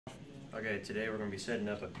Okay, today we're going to be setting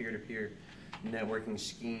up a peer-to-peer networking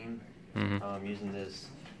scheme using this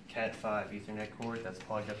Cat5 Ethernet cord that's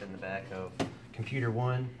plugged up in the back of computer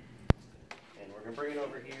 1. And we're going to bring it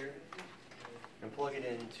over here and plug it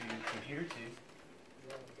into computer 2.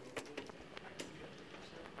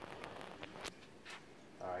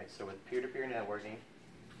 Alright, so with peer-to-peer networking,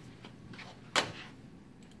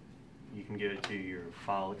 you can go to your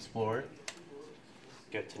File Explorer,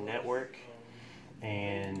 go to Network,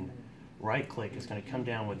 and right-click. It's going to come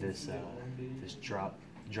down with this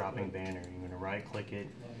dropping banner. You're going to right-click it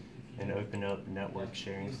and open up Network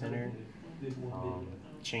Sharing Center.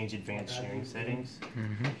 Change Advanced Sharing Settings,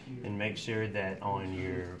 and make sure that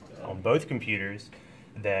on both computers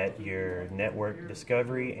that your network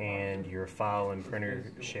discovery and your file and printer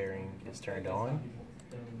sharing is turned on.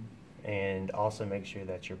 And also make sure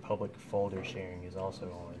that your public folder sharing is also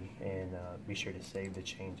on, and be sure to save the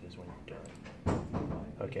changes when you're done.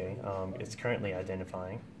 Okay, it's currently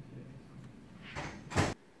identifying.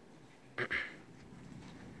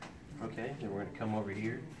 Okay, then we're going to come over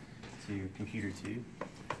here to computer 2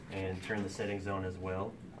 and turn the settings on as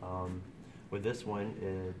well. With this one,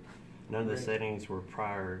 none of the settings were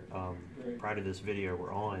prior to this video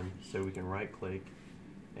were on, so we can right click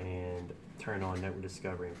and turn on network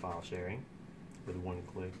discovery and file sharing with one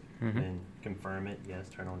click. Then confirm it, yes,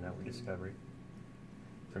 turn on network discovery.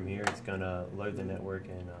 From here it's going to load the network,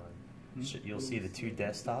 and you'll see the two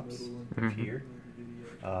desktops appear.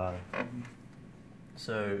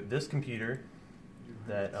 So this computer,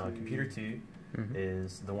 computer 2,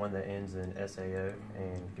 is the one that ends in SAO,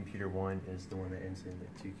 and computer 1 is the one that ends in the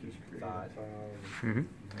 2Q5.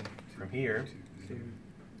 From here,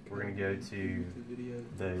 we're going to go to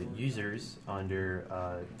the users under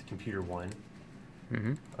the computer 1,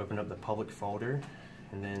 open up the public folder,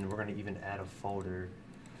 and then we're going to even add a folder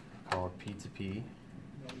called P2P.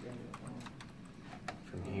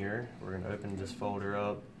 From here, we're going to open this folder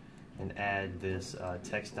up and add this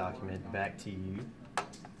text document back to you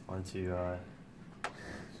onto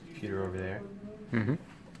computer over there. And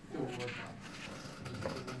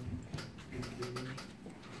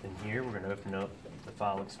here we're going to open up the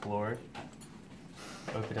File Explorer,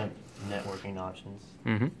 open up networking options,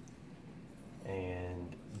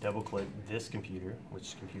 and double click this computer, which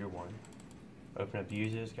is computer 1. Open up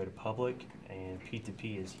users, go to public, and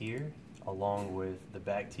P2P is here, along with the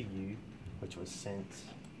back to you, which was sent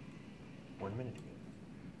 1 minute ago.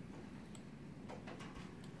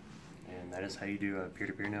 And that is how you do a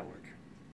peer-to-peer network.